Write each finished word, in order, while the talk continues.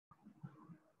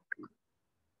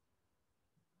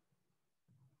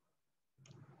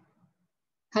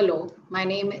Hello, my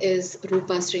name is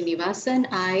Rupa Srinivasan.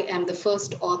 I am the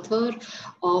first author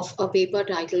of a paper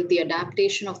titled The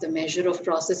Adaptation of the Measure of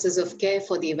Processes of Care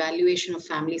for the Evaluation of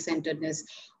Family-Centeredness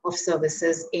of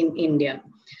Services in India.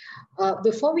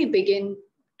 Before we begin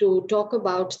to talk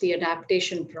about the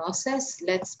adaptation process,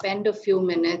 let's spend a few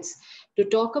minutes to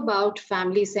talk about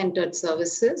family-centered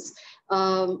services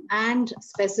and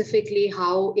specifically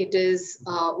how it is,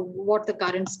 what the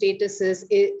current status is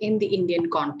in the Indian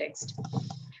context.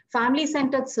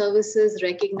 Family-centered services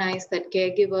recognize that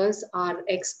caregivers are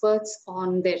experts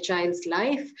on their child's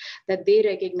life, that they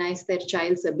recognize their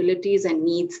child's abilities and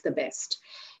needs the best.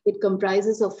 It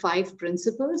comprises of 5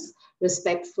 principles: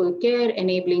 respectful care,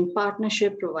 enabling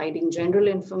partnership, providing general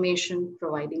information,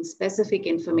 providing specific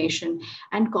information,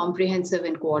 and comprehensive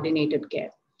and coordinated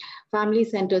care.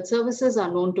 Family-centered services are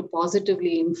known to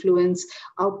positively influence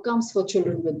outcomes for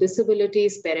children with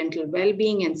disabilities, parental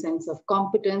well-being, and sense of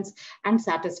competence and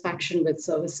satisfaction with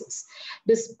services.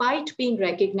 Despite being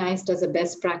recognized as a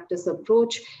best practice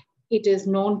approach, it is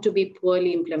known to be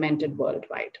poorly implemented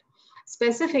worldwide.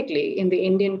 Specifically, in the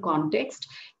Indian context,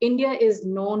 India is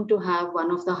known to have one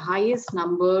of the highest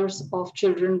numbers of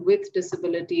children with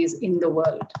disabilities in the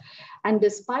world. And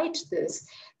despite this,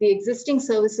 the existing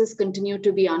services continue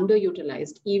to be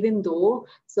underutilized, even though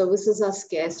services are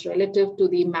scarce relative to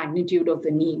the magnitude of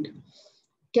the need.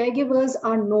 Caregivers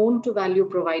are known to value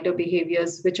provider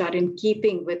behaviors which are in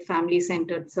keeping with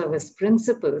family-centered service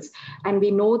principles. And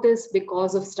we know this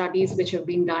because of studies which have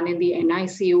been done in the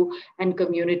NICU and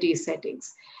community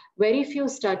settings. Very few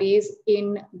studies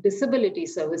in disability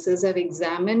services have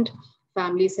examined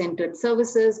family-centered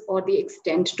services or the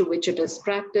extent to which it is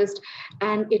practiced,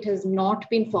 and it has not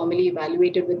been formally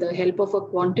evaluated with the help of a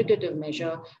quantitative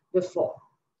measure before.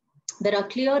 There are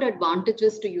clear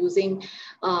advantages to using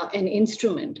an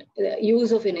instrument. The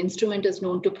use of an instrument is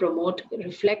known to promote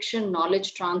reflection,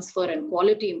 knowledge transfer, and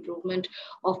quality improvement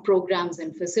of programs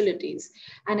and facilities.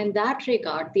 And in that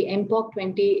regard, the MPOC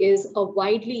 20 is a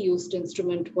widely used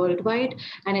instrument worldwide,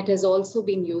 and it has also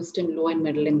been used in low and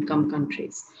middle income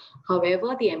countries.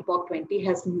 However, the MPOC 20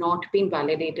 has not been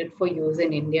validated for use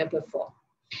in India before.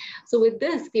 So with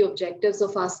this, the objectives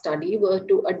of our study were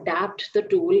to adapt the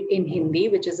tool in Hindi,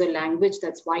 which is a language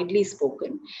that's widely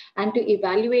spoken, and to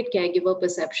evaluate caregiver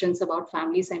perceptions about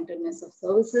family-centeredness of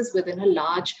services within a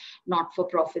large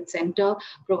not-for-profit center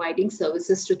providing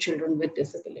services to children with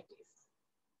disabilities.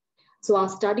 So our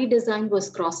study design was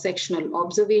cross-sectional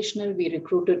observational. We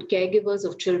recruited caregivers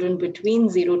of children between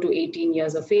 0 to 18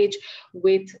 years of age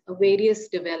with various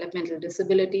developmental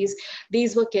disabilities.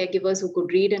 These were caregivers who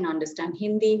could read and understand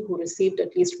Hindi, who received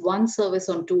at least one service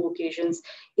on 2 occasions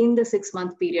in the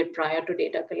 6-month period prior to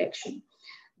data collection.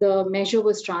 The measure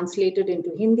was translated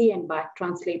into Hindi and back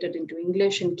translated into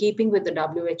English in keeping with the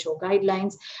WHO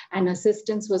guidelines, and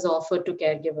assistance was offered to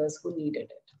caregivers who needed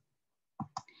it.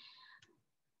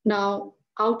 Now,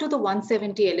 out of the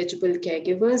 170 eligible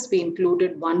caregivers, we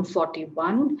included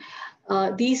 141.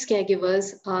 These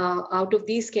caregivers, out of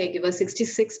these caregivers,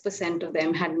 66% of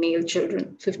them had male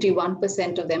children,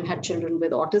 51% of them had children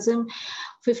with autism,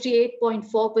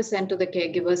 58.4% of the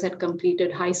caregivers had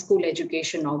completed high school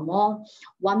education or more,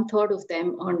 1/3 of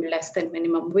them earned less than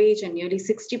minimum wage, and nearly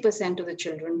 60% of the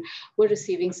children were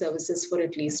receiving services for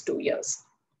at least 2 years.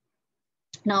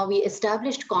 Now, we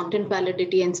established content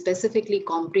validity and specifically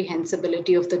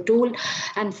comprehensibility of the tool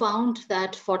and found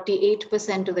that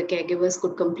 48% of the caregivers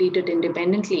could complete it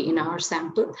independently in our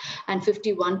sample, and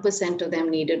 51% of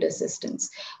them needed assistance.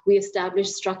 We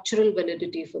established structural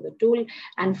validity for the tool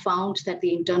and found that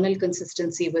the internal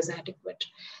consistency was adequate.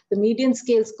 The median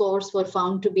scale scores were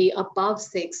found to be above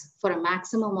 6 for a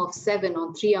maximum of 7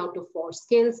 on 3 out of 4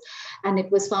 scales, and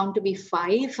it was found to be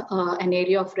 5, an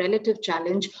area of relative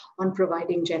challenge on providing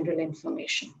general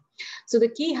information. So the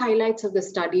key highlights of the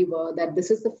study were that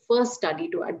this is the first study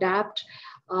to adapt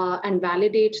and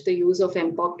validate the use of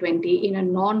MPOC 20 in a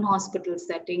non-hospital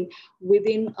setting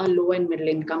within a low and middle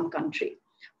income country.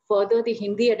 Further, the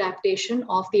Hindi adaptation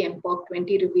of the MPOC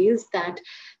 20 reveals that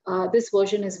this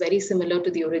version is very similar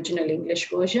to the original English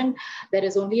version. There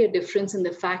is only a difference in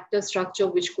the factor structure,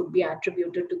 which could be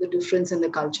attributed to the difference in the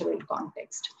cultural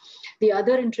context. The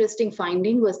other interesting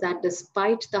finding was that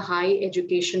despite the high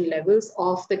education levels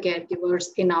of the caregivers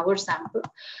in our sample,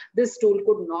 this tool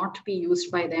could not be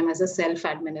used by them as a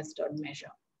self-administered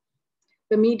measure.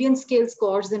 The median scale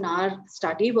scores in our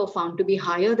study were found to be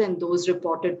higher than those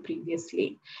reported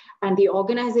previously, and the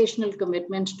organizational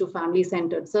commitment to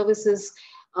family-centered services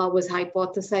was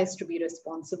hypothesized to be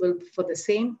responsible for the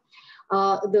same.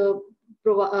 The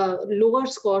lower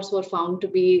scores were found to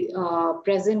be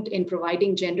present in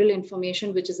providing general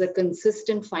information, which is a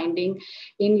consistent finding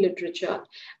in literature.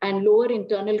 And lower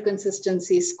internal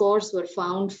consistency scores were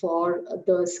found for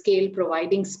the scale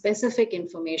providing specific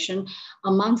information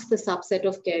amongst the subset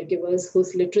of caregivers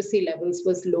whose literacy levels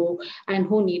was low and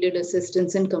who needed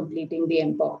assistance in completing the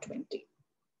MPOC 20.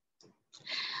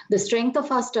 The strength of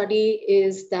our study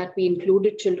is that we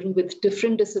included children with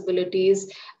different disabilities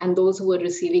and those who were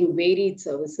receiving varied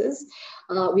services.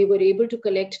 We were able to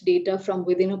collect data from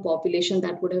within a population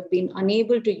that would have been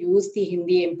unable to use the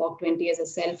Hindi MPOC 20 as a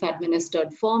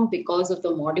self-administered form because of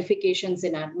the modifications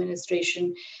in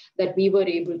administration that we were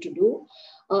able to do.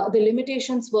 The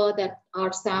limitations were that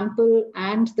our sample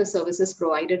and the services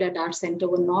provided at our center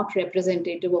were not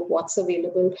representative of what's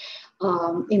available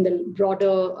in the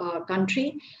broader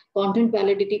country. Content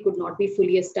validity could not be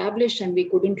fully established, and we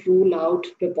couldn't rule out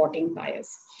reporting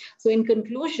bias. So in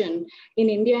conclusion, in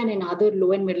India and in other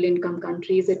low and middle income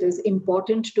countries, it is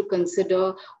important to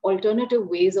consider alternative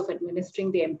ways of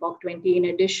administering the MPOC 20 in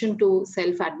addition to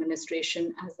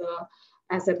self-administration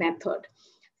as a method.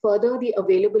 Further, the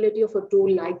availability of a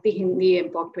tool like the Hindi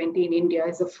MPOC 20 in India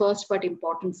is a first but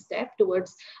important step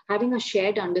towards having a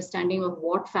shared understanding of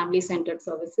what family-centered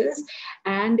services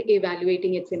and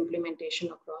evaluating its implementation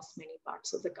across many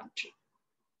parts of the country.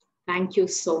 Thank you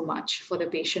so much for the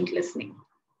patient listening.